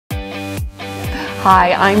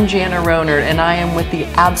Hi, I'm Jana Ronert, and I am with the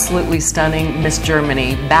absolutely stunning Miss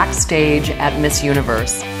Germany backstage at Miss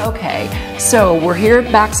Universe. Okay, so we're here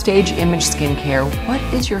at Backstage Image Skincare. What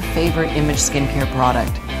is your favorite Image Skincare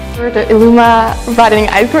product? The Illuma brightening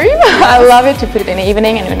eye cream. I love it to put it in the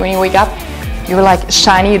evening, and when you wake up, you're like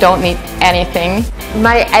shiny, you don't need anything.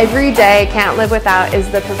 My everyday can't live without is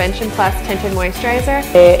the Prevention Plus Tinted Moisturizer.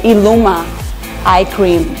 The Illuma eye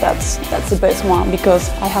cream, that's the best one because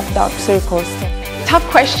I have dark circles. Tough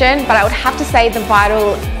question, but I would have to say the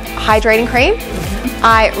Vital Hydrating Cream.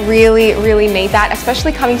 I really need that,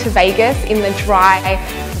 especially coming to Vegas in the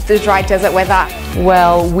dry desert weather.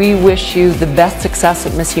 Well, we wish you the best success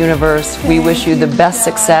at Miss Universe. We wish you the best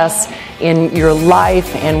success in your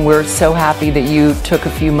life, and we're so happy that you took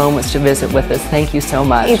a few moments to visit with us. Thank you so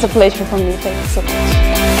much. It's a pleasure for me. Thank you so much.